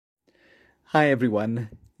Hi, everyone.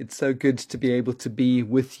 It's so good to be able to be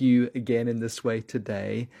with you again in this way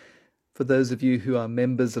today. For those of you who are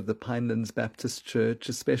members of the Pinelands Baptist Church,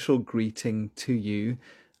 a special greeting to you.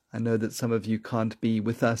 I know that some of you can't be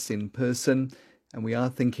with us in person, and we are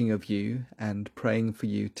thinking of you and praying for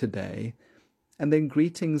you today. And then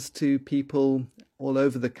greetings to people all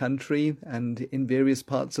over the country and in various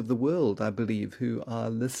parts of the world, I believe, who are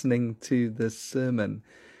listening to this sermon.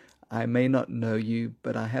 I may not know you,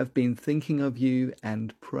 but I have been thinking of you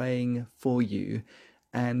and praying for you.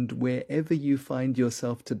 And wherever you find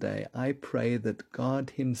yourself today, I pray that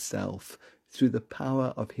God himself, through the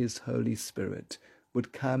power of his Holy Spirit,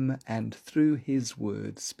 would come and through his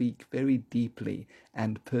word speak very deeply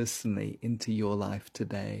and personally into your life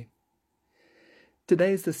today.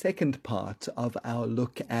 Today is the second part of our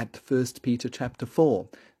look at 1 Peter chapter 4,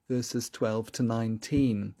 verses 12 to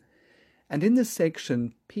 19. And in this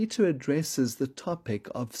section, Peter addresses the topic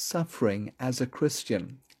of suffering as a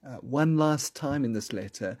Christian, one last time in this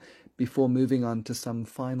letter, before moving on to some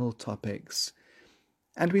final topics.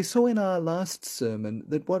 And we saw in our last sermon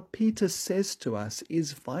that what Peter says to us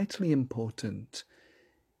is vitally important.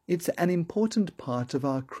 It's an important part of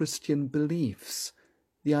our Christian beliefs,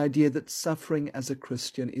 the idea that suffering as a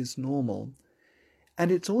Christian is normal. And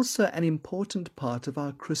it's also an important part of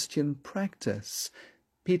our Christian practice.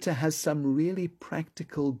 Peter has some really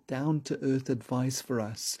practical, down-to-earth advice for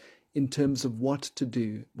us in terms of what to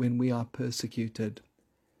do when we are persecuted.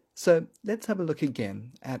 So let's have a look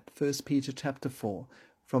again at 1 Peter chapter 4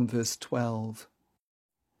 from verse 12.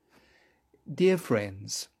 Dear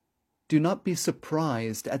friends, do not be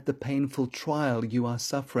surprised at the painful trial you are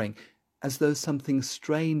suffering, as though something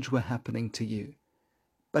strange were happening to you,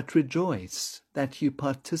 but rejoice that you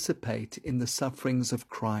participate in the sufferings of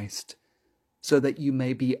Christ, so that you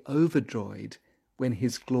may be overjoyed when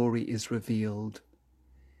his glory is revealed.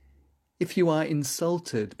 If you are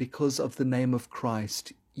insulted because of the name of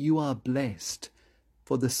Christ, you are blessed,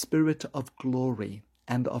 for the Spirit of glory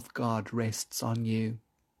and of God rests on you.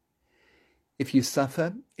 If you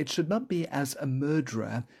suffer, it should not be as a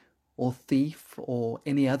murderer or thief or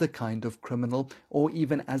any other kind of criminal, or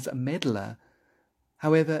even as a meddler.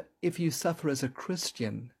 However, if you suffer as a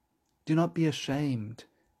Christian, do not be ashamed,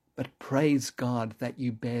 but praise God that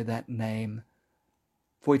you bear that name.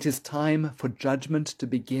 For it is time for judgment to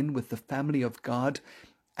begin with the family of God,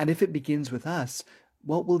 and if it begins with us,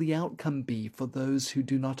 what will the outcome be for those who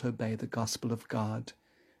do not obey the gospel of God?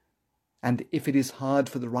 And if it is hard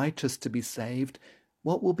for the righteous to be saved,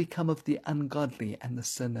 what will become of the ungodly and the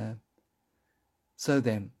sinner? So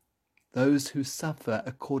then, those who suffer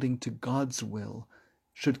according to God's will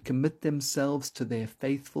should commit themselves to their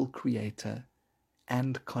faithful Creator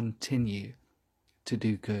and continue to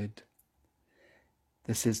do good.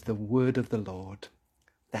 This is the word of the Lord.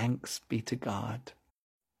 Thanks be to God.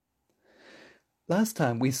 Last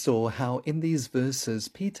time we saw how in these verses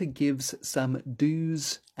Peter gives some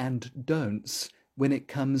do's and don'ts when it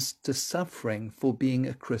comes to suffering for being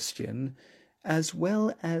a Christian, as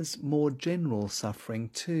well as more general suffering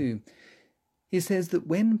too. He says that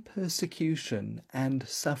when persecution and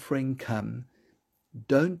suffering come,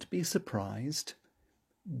 don't be surprised,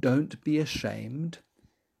 don't be ashamed,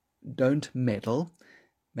 don't meddle.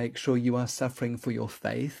 Make sure you are suffering for your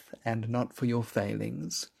faith and not for your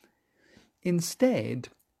failings. Instead,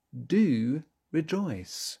 do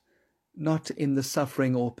rejoice, not in the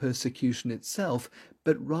suffering or persecution itself,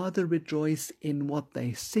 but rather rejoice in what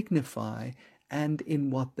they signify and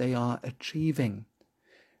in what they are achieving.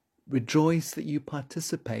 Rejoice that you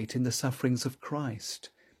participate in the sufferings of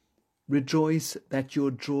Christ. Rejoice that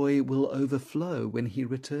your joy will overflow when he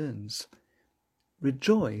returns.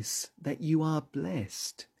 Rejoice that you are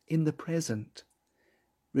blessed in the present.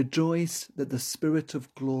 Rejoice that the Spirit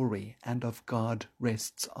of glory and of God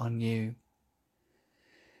rests on you.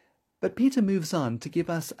 But Peter moves on to give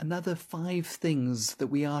us another 5 things that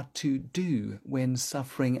we are to do when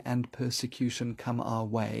suffering and persecution come our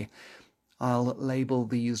way. I'll label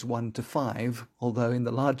these 1 to 5, although in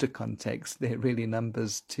the larger context they're really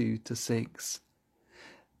numbers 2 to 6.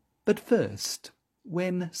 But first,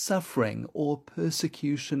 when suffering or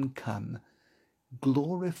persecution come,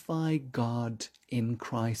 glorify God in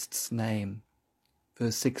Christ's name.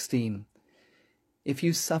 Verse 16. If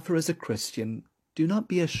you suffer as a Christian, do not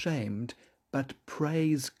be ashamed, but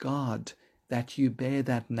praise God that you bear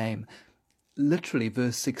that name. Literally,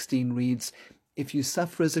 verse 16 reads, if you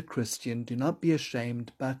suffer as a Christian, do not be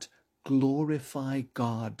ashamed, but glorify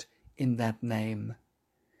God in that name.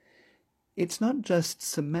 It's not just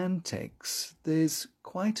semantics. There's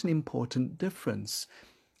quite an important difference.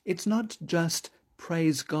 It's not just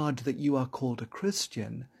praise God that you are called a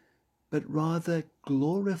Christian, but rather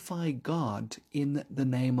glorify God in the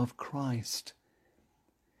name of Christ.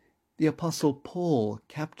 The Apostle Paul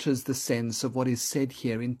captures the sense of what is said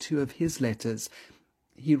here in two of his letters.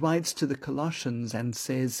 He writes to the Colossians and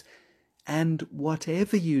says, "And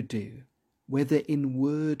whatever you do, whether in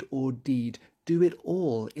word or deed, do it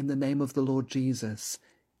all in the name of the Lord Jesus,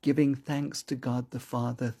 giving thanks to God the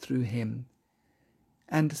Father through him."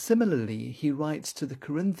 And similarly, he writes to the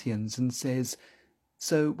Corinthians and says,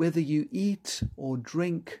 "So whether you eat or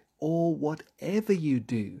drink or whatever you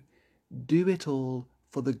do, do it all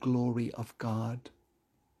for the glory of God."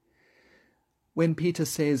 When Peter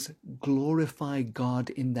says, glorify God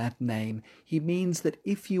in that name, he means that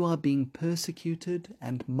if you are being persecuted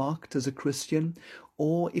and mocked as a Christian,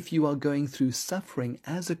 or if you are going through suffering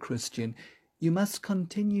as a Christian, you must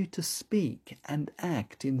continue to speak and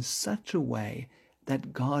act in such a way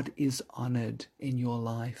that God is honored in your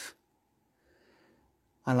life.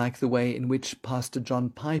 I like the way in which Pastor John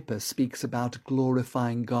Piper speaks about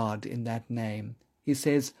glorifying God in that name. He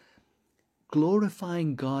says,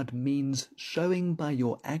 glorifying God means showing by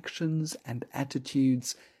your actions and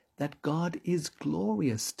attitudes that God is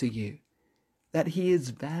glorious to you, that he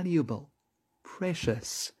is valuable,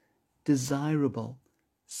 precious, desirable,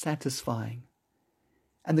 satisfying.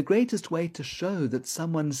 And the greatest way to show that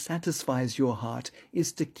someone satisfies your heart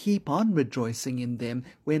is to keep on rejoicing in them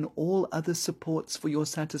when all other supports for your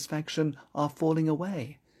satisfaction are falling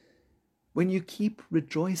away. When you keep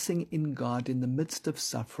rejoicing in God in the midst of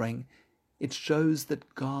suffering, it shows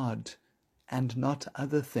that God, and not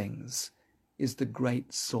other things, is the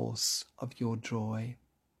great source of your joy.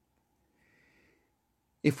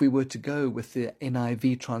 If we were to go with the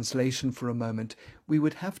NIV translation for a moment, we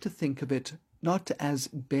would have to think of it not as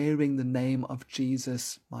bearing the name of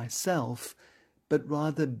Jesus myself, but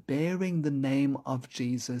rather bearing the name of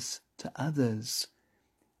Jesus to others,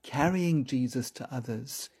 carrying Jesus to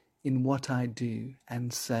others in what I do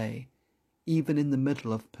and say, even in the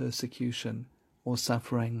middle of persecution or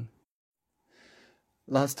suffering.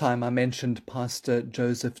 Last time I mentioned Pastor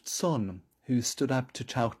Joseph Tson, who stood up to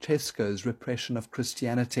Ceausescu's repression of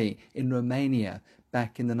Christianity in Romania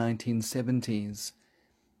back in the 1970s.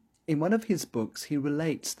 In one of his books, he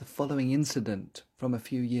relates the following incident from a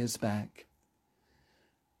few years back.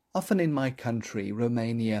 Often in my country,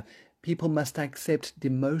 Romania, people must accept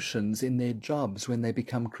demotions in their jobs when they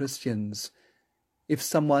become Christians. If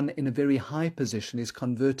someone in a very high position is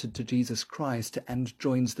converted to Jesus Christ and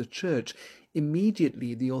joins the church,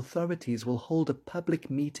 immediately the authorities will hold a public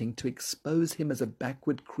meeting to expose him as a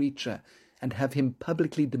backward creature and have him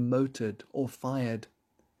publicly demoted or fired.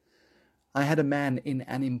 I had a man in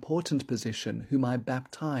an important position whom I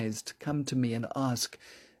baptized come to me and ask,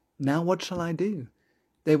 "Now what shall I do?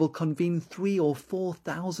 They will convene 3,000 or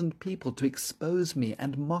 4,000 people to expose me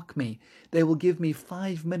and mock me. They will give me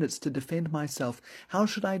 5 minutes to defend myself. How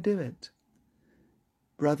should I do it?"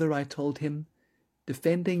 "Brother," I told him,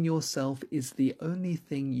 "defending yourself is the only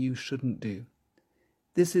thing you shouldn't do.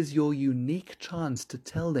 This is your unique chance to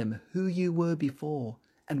tell them who you were before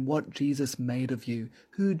and what Jesus made of you,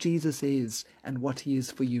 who Jesus is and what he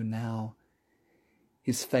is for you now."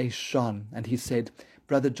 His face shone and he said,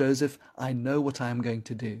 "Brother Joseph, I know what I am going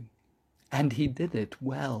to do." And he did it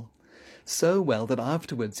well. So well that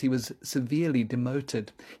afterwards he was severely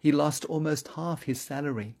demoted. He lost almost half his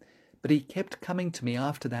salary. But he kept coming to me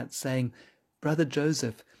after that saying, "Brother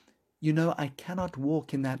Joseph, you know I cannot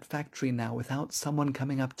walk in that factory now without someone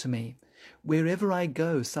coming up to me. Wherever I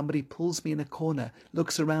go, somebody pulls me in a corner,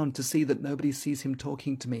 looks around to see that nobody sees him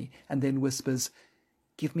talking to me, and then whispers,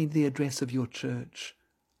 'Give me the address of your church,'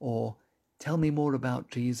 or 'Tell me more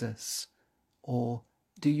about Jesus,' or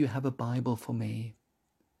 'Do you have a Bible for me?'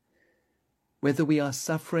 Whether we are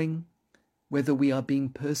suffering, whether we are being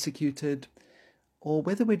persecuted, or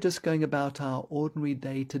whether we're just going about our ordinary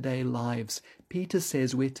day-to-day lives, Peter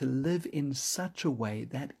says we're to live in such a way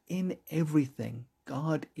that in everything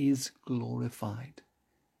God is glorified.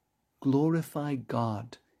 Glorify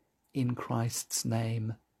God in Christ's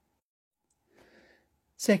name.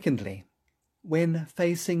 Secondly, when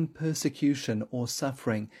facing persecution or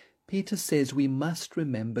suffering, Peter says we must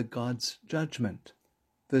remember God's judgment.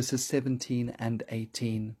 Verses 17 and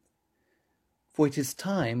 18. For it is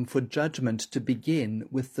time for judgment to begin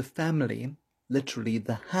with the family, literally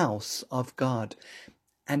the house of God.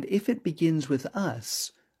 And if it begins with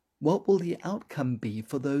us, what will the outcome be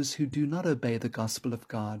for those who do not obey the gospel of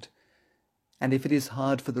God? And if it is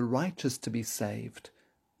hard for the righteous to be saved,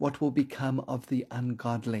 what will become of the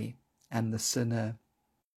ungodly and the sinner?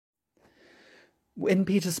 When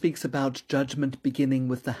Peter speaks about judgment beginning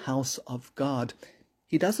with the house of God,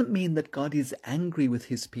 he doesn't mean that God is angry with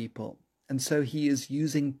his people, and so he is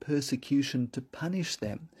using persecution to punish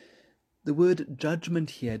them. The word judgment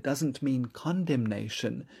here doesn't mean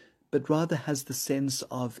condemnation, but rather has the sense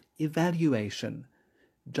of evaluation,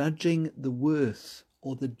 judging the worth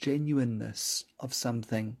or the genuineness of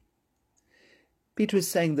something. Peter is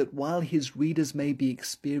saying that while his readers may be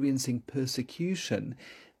experiencing persecution,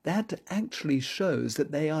 that actually shows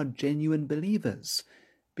that they are genuine believers,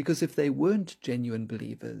 because if they weren't genuine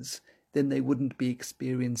believers, then they wouldn't be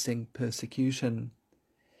experiencing persecution.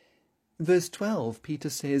 In verse 12, Peter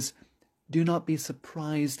says, "Do not be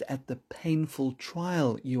surprised at the painful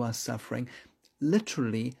trial you are suffering,"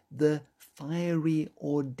 literally the fiery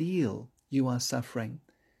ordeal you are suffering.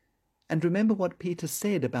 And remember what Peter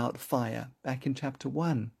said about fire back in chapter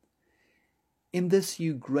 1. "In this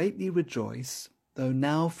you greatly rejoice, though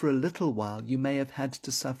now for a little while you may have had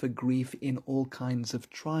to suffer grief in all kinds of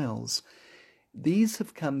trials. These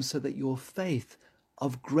have come so that your faith,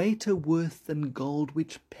 of greater worth than gold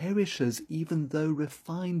which perishes even though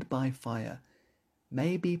refined by fire,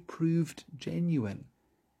 may be proved genuine,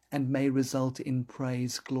 and may result in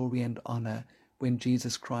praise, glory, and honor when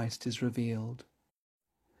Jesus Christ is revealed."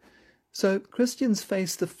 So Christians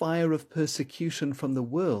face the fire of persecution from the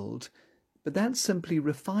world, but that simply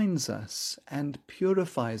refines us and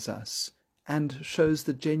purifies us and shows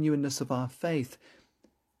the genuineness of our faith.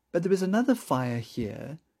 But there is another fire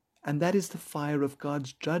here, and that is the fire of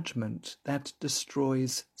God's judgment that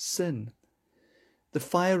destroys sin. The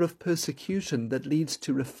fire of persecution that leads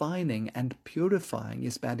to refining and purifying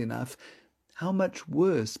is bad enough. How much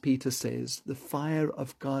worse, Peter says, the fire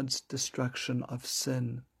of God's destruction of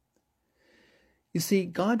sin. You see,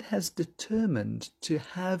 God has determined to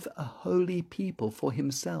have a holy people for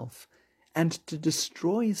himself and to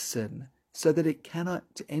destroy sin so that it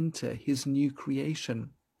cannot enter his new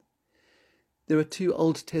creation. There are two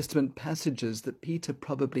Old Testament passages that Peter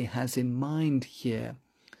probably has in mind here.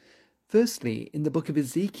 Firstly, in the book of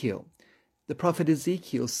Ezekiel, the prophet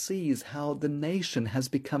Ezekiel sees how the nation has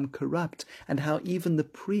become corrupt and how even the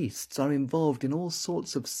priests are involved in all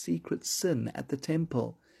sorts of secret sin at the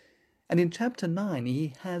temple. And in chapter 9,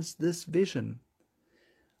 he has this vision.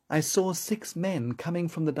 "I saw 6 men coming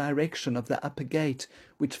from the direction of the upper gate,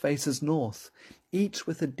 which faces north, each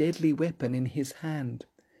with a deadly weapon in his hand.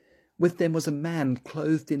 With them was a man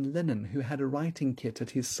clothed in linen who had a writing kit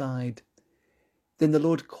at his side. Then the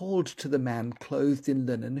Lord called to the man clothed in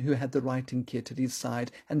linen who had the writing kit at his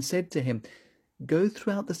side and said to him, 'Go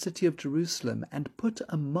throughout the city of Jerusalem and put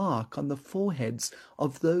a mark on the foreheads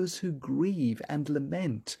of those who grieve and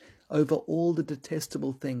lament over all the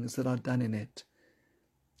detestable things that are done in it.'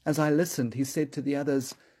 As I listened, he said to the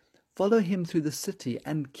others, 'Follow him through the city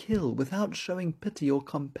and kill without showing pity or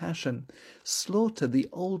compassion. Slaughter the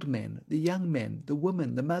old men, the young men, the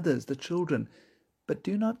women, the mothers, the children, but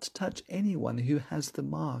do not touch anyone who has the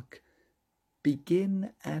mark.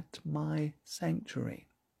 Begin at my sanctuary,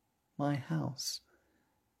 my house.'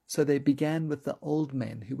 So they began with the old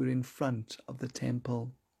men who were in front of the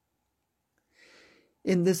temple."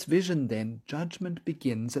 In this vision, then, judgment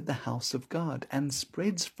begins at the house of God and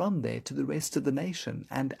spreads from there to the rest of the nation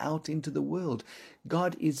and out into the world.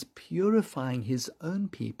 God is purifying his own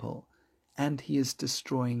people, and he is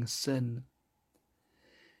destroying sin.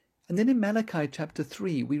 And then in Malachi chapter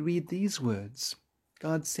 3, we read these words.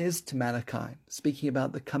 God says to Malachi, speaking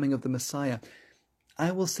about the coming of the Messiah,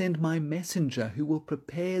 "I will send my messenger who will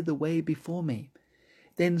prepare the way before me.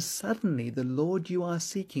 Then suddenly the Lord you are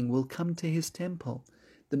seeking will come to his temple.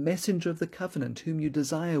 The messenger of the covenant whom you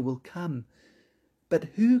desire will come. But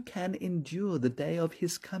who can endure the day of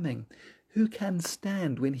his coming? Who can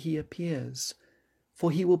stand when he appears?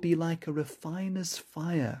 For he will be like a refiner's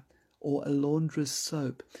fire or a launderer's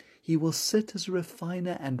soap. He will sit as a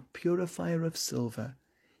refiner and purifier of silver.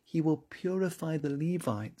 He will purify the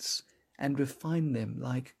Levites and refine them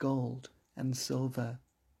like gold and silver."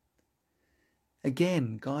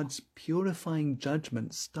 Again, God's purifying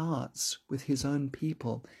judgment starts with his own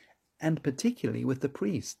people, and particularly with the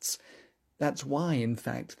priests. That's why, in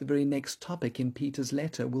fact, the very next topic in Peter's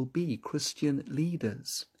letter will be Christian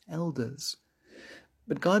leaders, elders.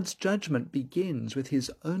 But God's judgment begins with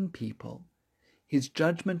his own people. His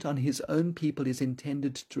judgment on his own people is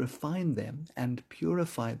intended to refine them and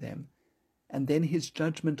purify them, and then his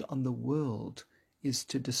judgment on the world is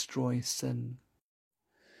to destroy sin.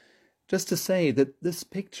 Just to say that this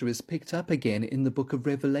picture is picked up again in the book of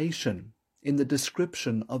Revelation, in the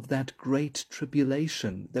description of that great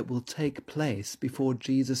tribulation that will take place before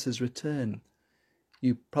Jesus' return.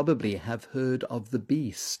 You probably have heard of the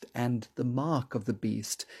beast and the mark of the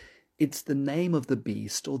beast. It's the name of the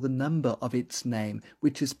beast or the number of its name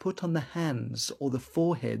which is put on the hands or the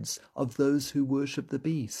foreheads of those who worship the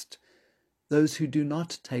beast. Those who do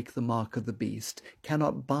not take the mark of the beast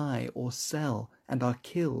cannot buy or sell and are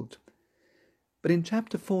killed. But in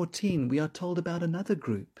chapter 14 we are told about another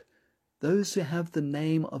group, those who have the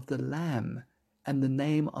name of the Lamb and the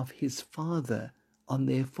name of his Father on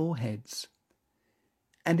their foreheads.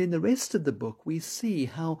 And in the rest of the book we see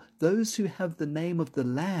how those who have the name of the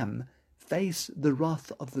Lamb face the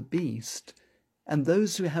wrath of the beast, and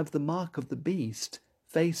those who have the mark of the beast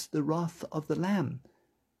face the wrath of the Lamb.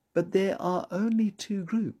 But there are only two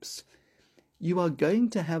groups. You are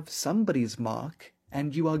going to have somebody's mark,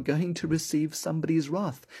 and you are going to receive somebody's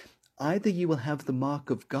wrath. Either you will have the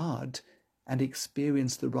mark of God and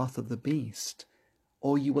experience the wrath of the beast,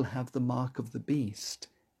 or you will have the mark of the beast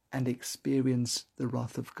and experience the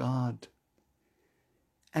wrath of God.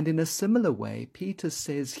 And in a similar way, Peter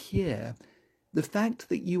says here, the fact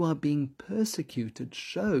that you are being persecuted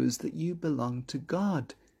shows that you belong to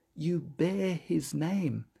God. You bear his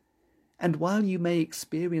name. And while you may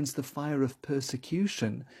experience the fire of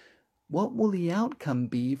persecution, what will the outcome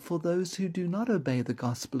be for those who do not obey the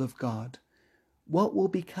gospel of God? What will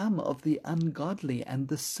become of the ungodly and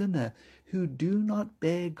the sinner who do not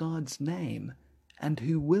bear God's name, and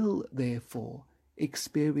who will, therefore,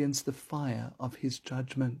 experience the fire of his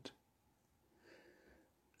judgment?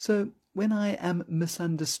 So, when I am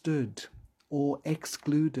misunderstood, or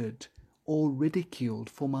excluded, or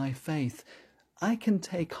ridiculed for my faith, I can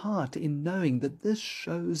take heart in knowing that this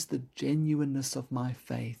shows the genuineness of my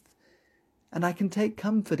faith. And I can take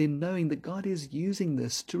comfort in knowing that God is using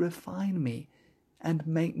this to refine me and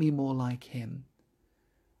make me more like him.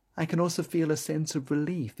 I can also feel a sense of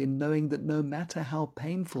relief in knowing that no matter how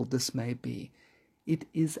painful this may be, it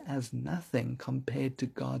is as nothing compared to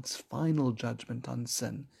God's final judgment on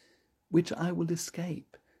sin, which I will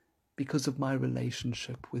escape because of my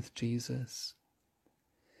relationship with Jesus.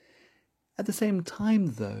 At the same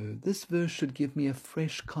time, though, this verse should give me a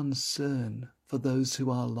fresh concern for those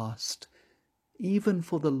who are lost, even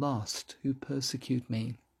for the lost who persecute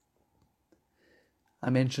me. I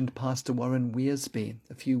mentioned Pastor Warren Wiersbe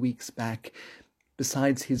a few weeks back.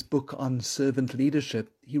 Besides his book on servant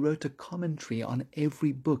leadership, he wrote a commentary on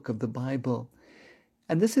every book of the Bible.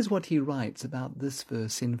 And this is what he writes about this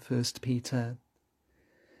verse in 1 Peter.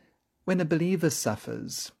 When a believer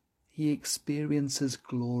suffers, he experiences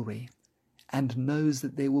glory and knows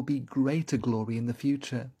that there will be greater glory in the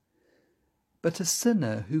future. But a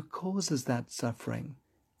sinner who causes that suffering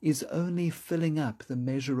is only filling up the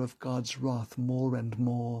measure of God's wrath more and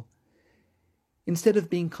more. Instead of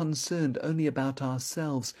being concerned only about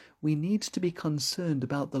ourselves, we need to be concerned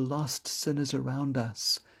about the lost sinners around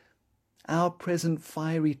us. Our present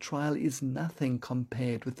fiery trial is nothing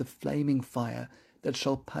compared with the flaming fire that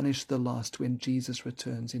shall punish the lost when Jesus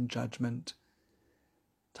returns in judgment.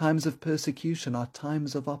 Times of persecution are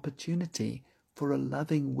times of opportunity for a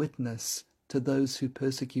loving witness to those who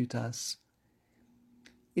persecute us.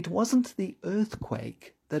 It wasn't the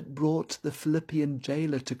earthquake that brought the Philippian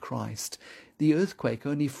jailer to Christ. The earthquake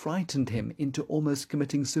only frightened him into almost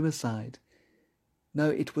committing suicide. No,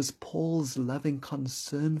 it was Paul's loving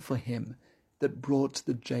concern for him that brought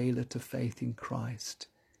the jailer to faith in Christ.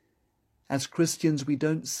 As Christians, we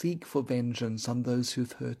don't seek for vengeance on those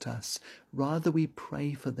who've hurt us. Rather, we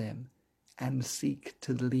pray for them and seek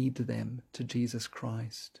to lead them to Jesus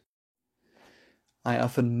Christ. I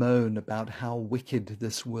often moan about how wicked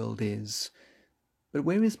this world is. But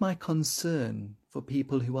where is my concern for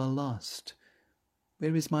people who are lost?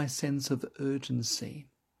 Where is my sense of urgency?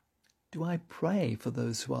 Do I pray for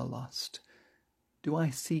those who are lost? Do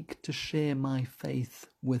I seek to share my faith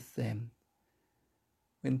with them?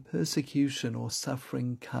 When persecution or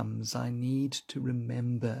suffering comes, I need to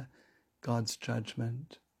remember God's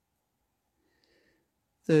judgment.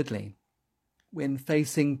 Thirdly, when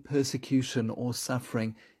facing persecution or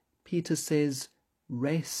suffering, Peter says,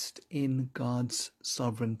 rest in God's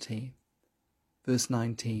sovereignty. Verse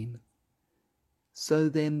 19. So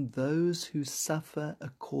then those who suffer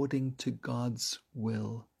according to God's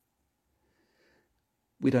will.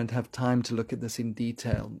 We don't have time to look at this in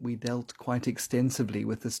detail. We dealt quite extensively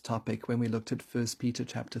with this topic when we looked at 1 Peter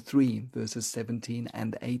chapter 3, verses 17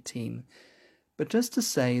 and 18. But just to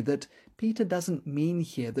say that Peter doesn't mean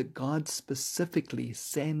here that God specifically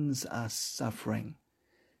sends us suffering.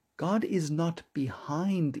 God is not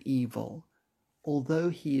behind evil, although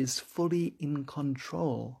he is fully in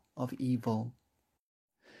control of evil.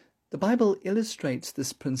 The Bible illustrates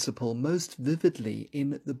this principle most vividly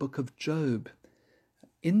in the book of Job.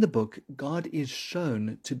 In the book, God is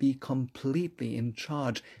shown to be completely in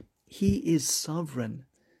charge. He is sovereign.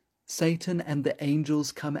 Satan and the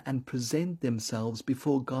angels come and present themselves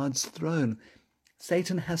before God's throne.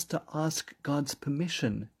 Satan has to ask God's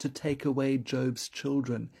permission to take away Job's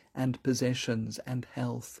children and possessions and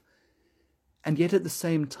health. And yet at the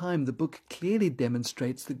same time, the book clearly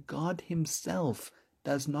demonstrates that God himself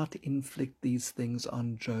does not inflict these things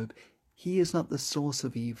on Job. He is not the source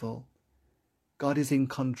of evil. God is in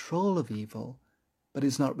control of evil, but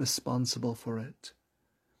is not responsible for it.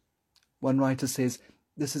 One writer says,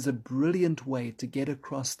 this is a brilliant way to get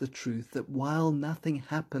across the truth that while nothing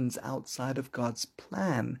happens outside of God's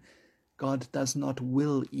plan, God does not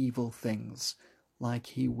will evil things like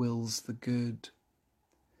he wills the good.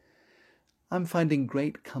 I'm finding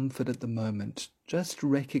great comfort at the moment, just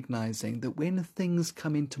recognizing that when things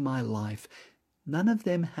come into my life, none of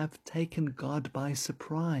them have taken God by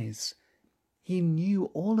surprise. He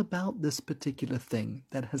knew all about this particular thing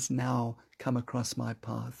that has now come across my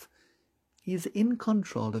path. He is in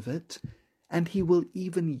control of it, and he will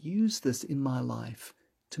even use this in my life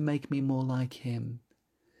to make me more like him.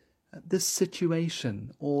 This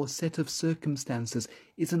situation or set of circumstances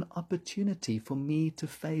is an opportunity for me to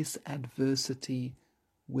face adversity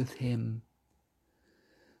with him.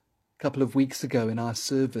 A couple of weeks ago in our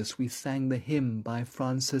service, we sang the hymn by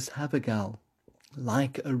Francis Havergal,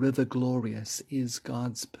 "Like a river glorious is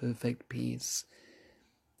God's perfect peace."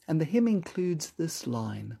 And the hymn includes this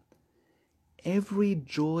line, "Every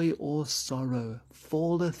joy or sorrow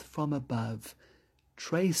falleth from above,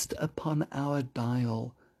 traced upon our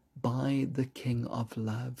dial by the King of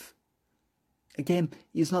Love." Again,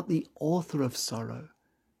 he is not the author of sorrow,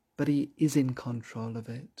 but he is in control of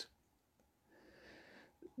it.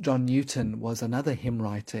 John Newton was another hymn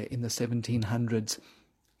writer in the 1700s.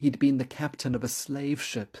 He'd been the captain of a slave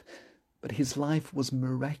ship, but his life was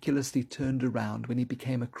miraculously turned around when he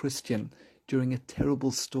became a Christian during a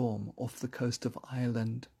terrible storm off the coast of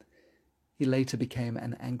Ireland. He later became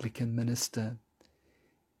an Anglican minister.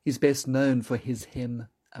 He's best known for his hymn,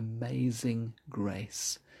 "Amazing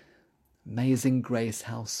Grace." Amazing grace,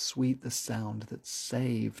 how sweet the sound that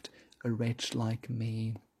saved a wretch like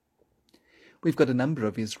me. We've got a number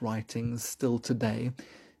of his writings still today,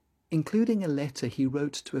 including a letter he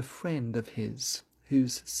wrote to a friend of his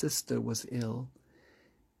whose sister was ill.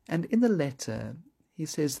 And in the letter he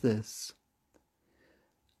says this,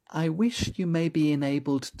 "I wish you may be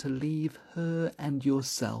enabled to leave her and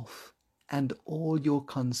yourself and all your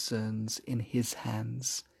concerns in his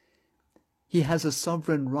hands. He has a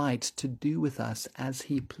sovereign right to do with us as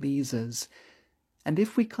he pleases, and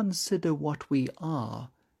if we consider what we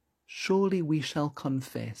are, surely we shall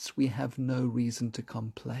confess we have no reason to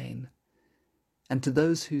complain. And to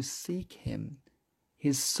those who seek him,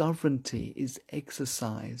 his sovereignty is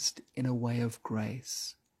exercised in a way of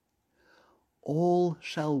grace. All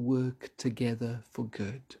shall work together for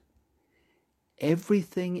good.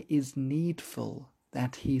 Everything is needful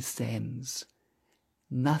that he sends.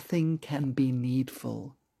 Nothing can be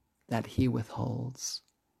needful that he withholds."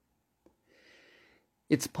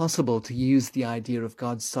 It's possible to use the idea of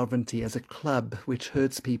God's sovereignty as a club which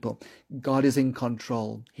hurts people. God is in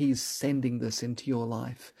control. He's sending this into your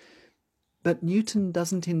life. But Newton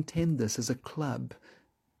doesn't intend this as a club,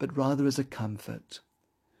 but rather as a comfort.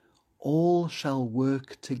 All shall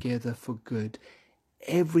work together for good.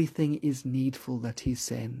 Everything is needful that he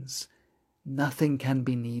sends. Nothing can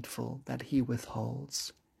be needful that he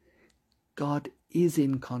withholds. God is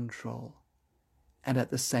in control, and at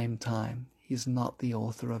the same time, he's not the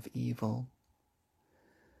author of evil.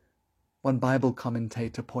 One Bible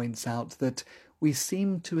commentator points out that we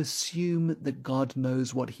seem to assume that God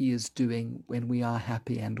knows what he is doing when we are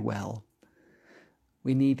happy and well.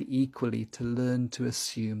 We need equally to learn to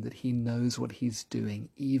assume that he knows what he's doing,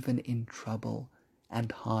 even in trouble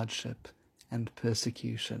and hardship and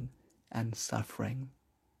persecution and suffering.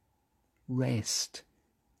 Rest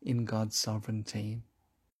in God's sovereignty.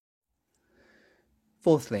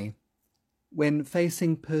 Fourthly, when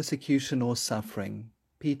facing persecution or suffering,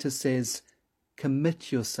 Peter says,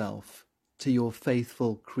 commit yourself to your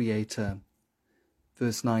faithful Creator.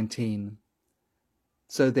 Verse 19.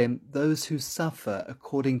 So then, those who suffer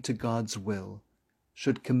according to God's will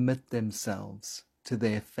should commit themselves to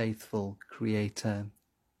their faithful Creator.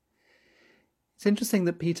 It's interesting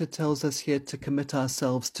that Peter tells us here to commit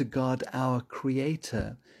ourselves to God our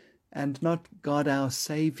Creator, and not God our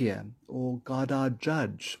Saviour or God our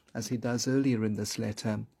Judge, as he does earlier in this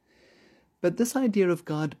letter. But this idea of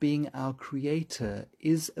God being our Creator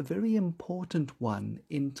is a very important one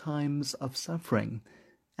in times of suffering,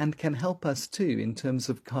 and can help us too in terms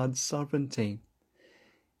of God's sovereignty.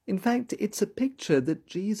 In fact, it's a picture that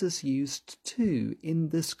Jesus used too in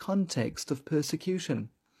this context of persecution.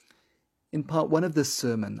 In part 1 of this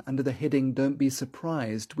sermon, under the heading Don't Be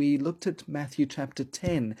Surprised, we looked at Matthew chapter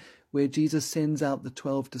 10, where Jesus sends out the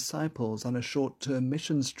 12 disciples on a short-term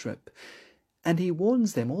missions trip, and he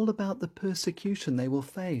warns them all about the persecution they will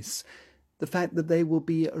face, the fact that they will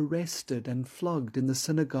be arrested and flogged in the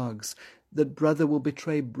synagogues, that brother will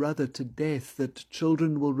betray brother to death, that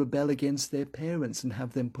children will rebel against their parents and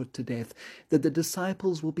have them put to death, that the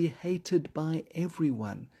disciples will be hated by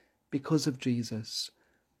everyone because of Jesus.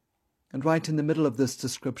 And right in the middle of this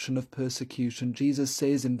description of persecution, Jesus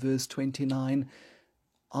says in verse 29,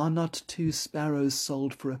 "Are not 2 sparrows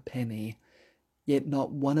sold for a penny? Yet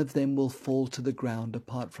not one of them will fall to the ground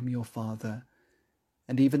apart from your Father.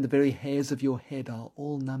 And even the very hairs of your head are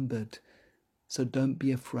all numbered. So don't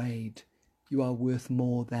be afraid. You are worth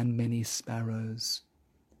more than many sparrows."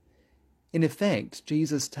 In effect,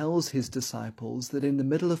 Jesus tells his disciples that in the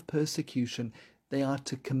middle of persecution, they are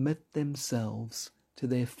to commit themselves to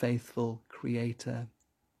their faithful Creator.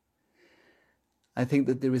 I think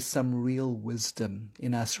that there is some real wisdom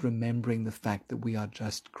in us remembering the fact that we are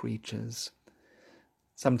just creatures.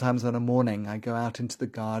 Sometimes on a morning I go out into the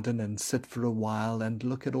garden and sit for a while and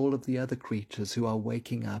look at all of the other creatures who are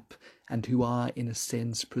waking up and who are, in a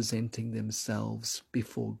sense, presenting themselves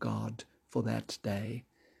before God for that day.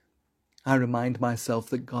 I remind myself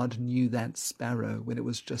that God knew that sparrow when it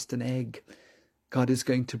was just an egg. God is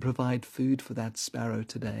going to provide food for that sparrow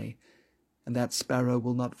today, and that sparrow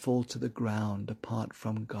will not fall to the ground apart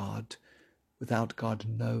from God, without God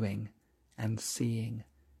knowing and seeing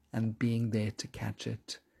and being there to catch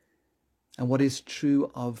it. And what is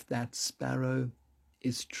true of that sparrow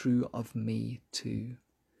is true of me too.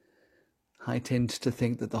 I tend to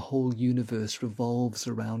think that the whole universe revolves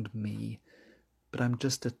around me, but I'm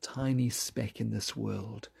just a tiny speck in this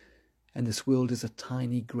world, and this world is a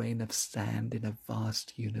tiny grain of sand in a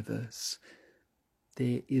vast universe.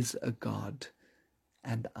 There is a God,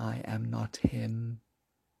 and I am not him.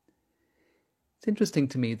 It's interesting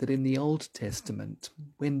to me that in the Old Testament,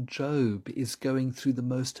 when Job is going through the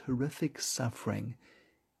most horrific suffering,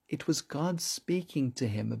 it was God speaking to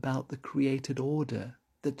him about the created order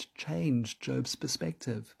that changed Job's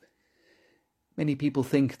perspective. Many people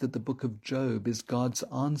think that the book of Job is God's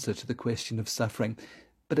answer to the question of suffering,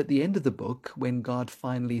 but at the end of the book, when God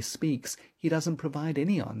finally speaks, he doesn't provide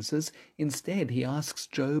any answers. Instead, he asks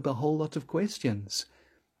Job a whole lot of questions.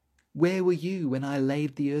 Where were you when I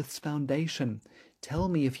laid the earth's foundation? Tell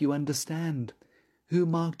me if you understand. Who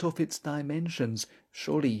marked off its dimensions?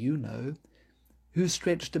 Surely you know. Who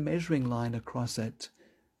stretched a measuring line across it?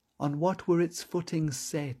 On what were its footings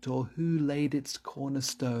set, or who laid its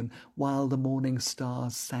cornerstone, while the morning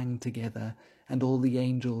stars sang together, and all the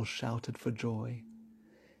angels shouted for joy?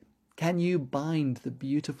 Can you bind the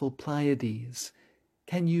beautiful Pleiades?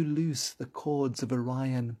 Can you loose the cords of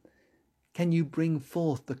Orion? Can you bring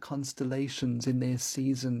forth the constellations in their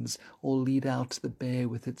seasons, or lead out the bear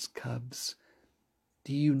with its cubs?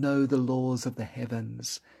 Do you know the laws of the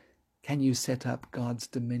heavens? Can you set up God's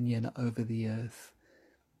dominion over the earth?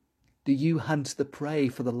 Do you hunt the prey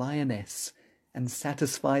for the lioness, and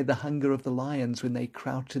satisfy the hunger of the lions when they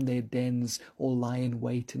crouch in their dens or lie in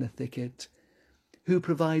wait in a thicket? Who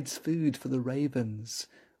provides food for the ravens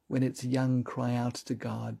when its young cry out to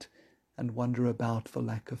God and wander about for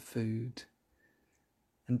lack of food?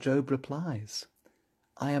 And Job replies,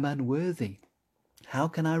 I am unworthy. How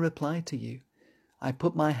can I reply to you? I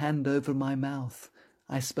put my hand over my mouth.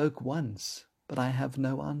 I spoke once, but I have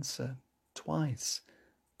no answer. Twice,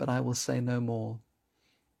 but I will say no more.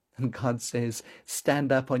 And God says,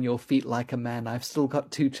 stand up on your feet like a man. I've still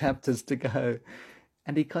got 2 chapters to go.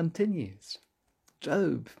 And he continues,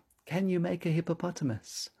 Job, can you make a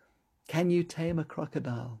hippopotamus? Can you tame a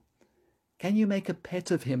crocodile? Can you make a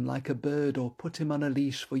pet of him like a bird, or put him on a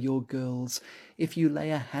leash for your girls? If you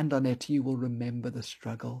lay a hand on it, you will remember the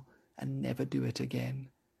struggle and never do it again.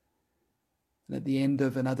 And at the end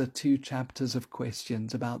of another 2 chapters of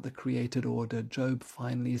questions about the created order, Job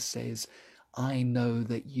finally says, I know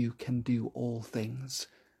that you can do all things.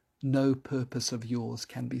 No purpose of yours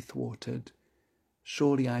can be thwarted.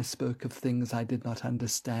 Surely I spoke of things I did not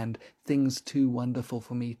understand, things too wonderful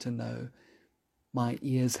for me to know. My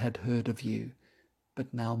ears had heard of you,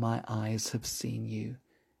 but now my eyes have seen you.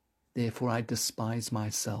 Therefore I despise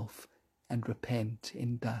myself and repent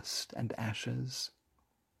in dust and ashes.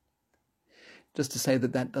 Just to say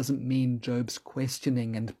that that doesn't mean Job's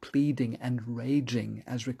questioning and pleading and raging,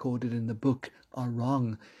 as recorded in the book, are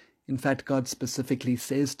wrong. In fact, God specifically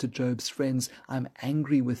says to Job's friends, I'm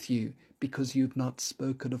angry with you because you've not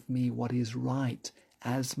spoken of me what is right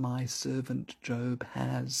as my servant Job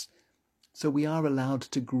has. So we are allowed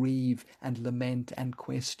to grieve and lament and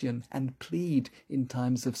question and plead in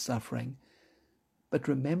times of suffering. But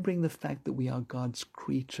remembering the fact that we are God's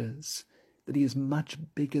creatures, that He is much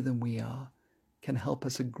bigger than we are, can help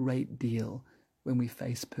us a great deal when we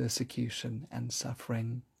face persecution and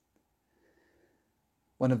suffering.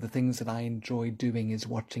 One of the things that I enjoy doing is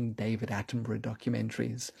watching David Attenborough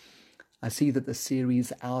documentaries. I see that the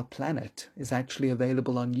series Our Planet is actually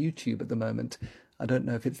available on YouTube at the moment. I don't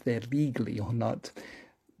know if it's there legally or not,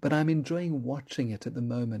 but I'm enjoying watching it at the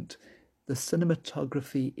moment. The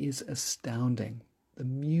cinematography is astounding. The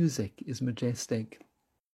music is majestic.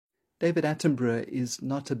 David Attenborough is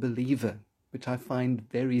not a believer, which I find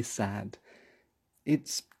very sad.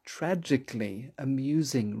 It's tragically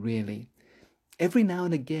amusing, really. Every now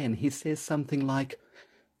and again he says something like,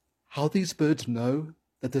 "How these birds know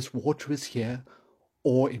that this water is here,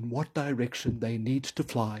 or in what direction they need to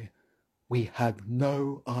fly, we have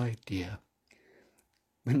no idea."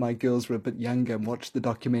 When my girls were a bit younger and watched the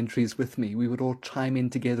documentaries with me, we would all chime in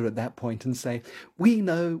together at that point and say, we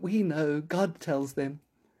know, God tells them."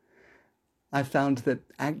 I found that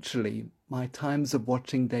actually my times of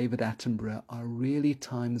watching David Attenborough are really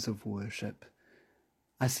times of worship.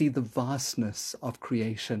 I see the vastness of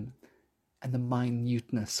creation and the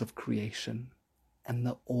minuteness of creation and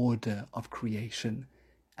the order of creation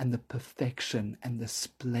and the perfection and the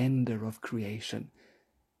splendor of creation.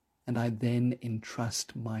 And I then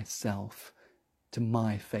entrust myself to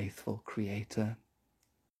my faithful Creator.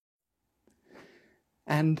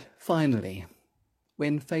 And finally,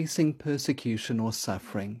 when facing persecution or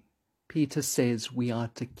suffering, Peter says we are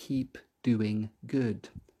to keep doing good.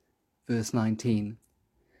 Verse 19.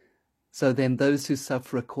 So then those who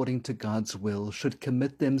suffer according to God's will should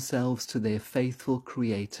commit themselves to their faithful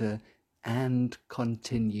Creator and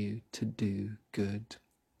continue to do good.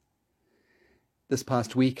 This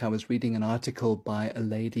past week I was reading an article by a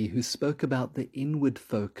lady who spoke about the inward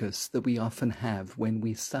focus that we often have when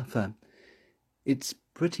we suffer. It's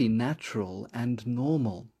pretty natural and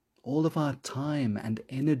normal. All of our time and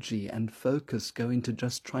energy and focus go into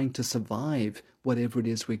just trying to survive whatever it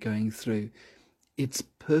is we're going through. It's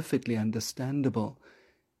perfectly understandable.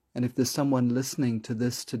 And if there's someone listening to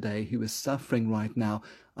this today who is suffering right now,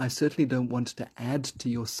 I certainly don't want to add to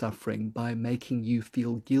your suffering by making you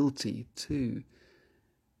feel guilty too.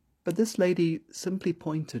 But this lady simply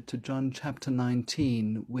pointed to John chapter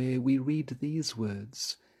 19, where we read these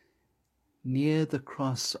words, "Near the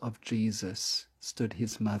cross of Jesus stood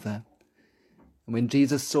his mother. And when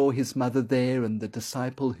Jesus saw his mother there and the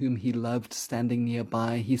disciple whom he loved standing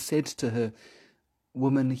nearby, he said to her,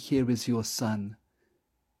 'Woman, here is your son,'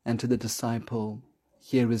 and to the disciple,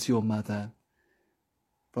 'Here is your mother.'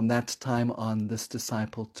 From that time on, this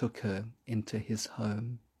disciple took her into his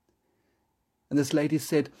home." And this lady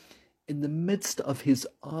said, in the midst of his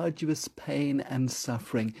arduous pain and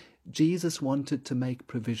suffering, Jesus wanted to make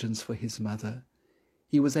provisions for his mother.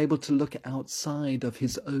 He was able to look outside of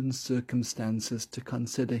his own circumstances to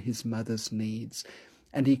consider his mother's needs,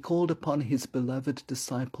 and he called upon his beloved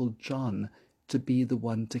disciple John to be the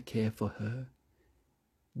one to care for her.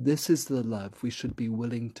 This is the love we should be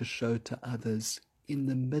willing to show to others in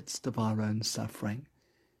the midst of our own suffering.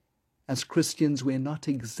 As Christians, we're not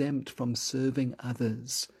exempt from serving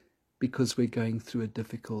others because we're going through a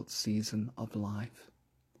difficult season of life.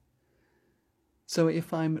 So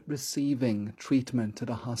if I'm receiving treatment at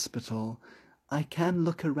a hospital, I can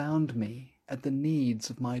look around me at the needs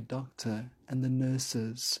of my doctor and the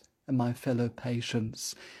nurses and my fellow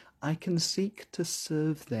patients. I can seek to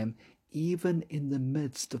serve them even in the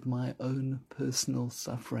midst of my own personal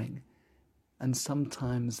suffering, and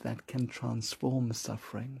sometimes that can transform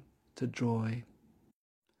suffering to joy.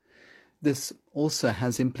 This also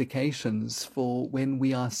has implications for when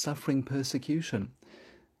we are suffering persecution.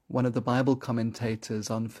 One of the Bible commentators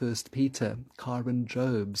on 1 Peter, Karen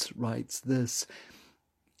Jobes, writes this: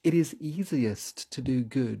 "It is easiest to do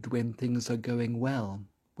good when things are going well,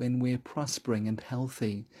 when we're prospering and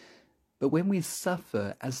healthy. But when we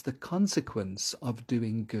suffer as the consequence of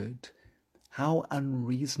doing good, how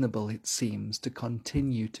unreasonable it seems to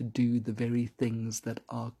continue to do the very things that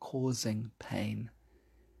are causing pain.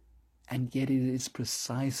 And yet it is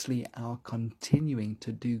precisely our continuing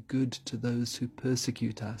to do good to those who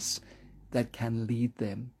persecute us that can lead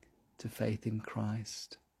them to faith in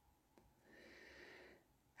Christ."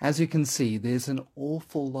 As you can see, there's an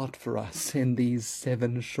awful lot for us in these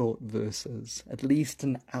 7 short verses, at least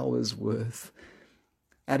an hour's worth,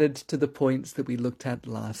 added to the points that we looked at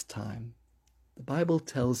last time. The Bible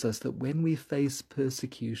tells us that when we face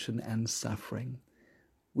persecution and suffering,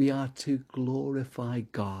 We are to glorify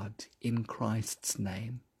God in Christ's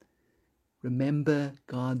name. Remember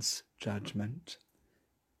God's judgment.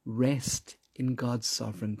 Rest in God's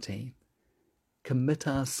sovereignty. Commit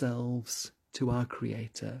ourselves to our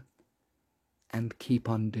Creator and keep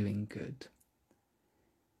on doing good.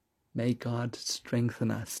 May God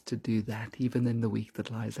strengthen us to do that even in the week that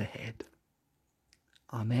lies ahead.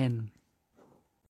 Amen.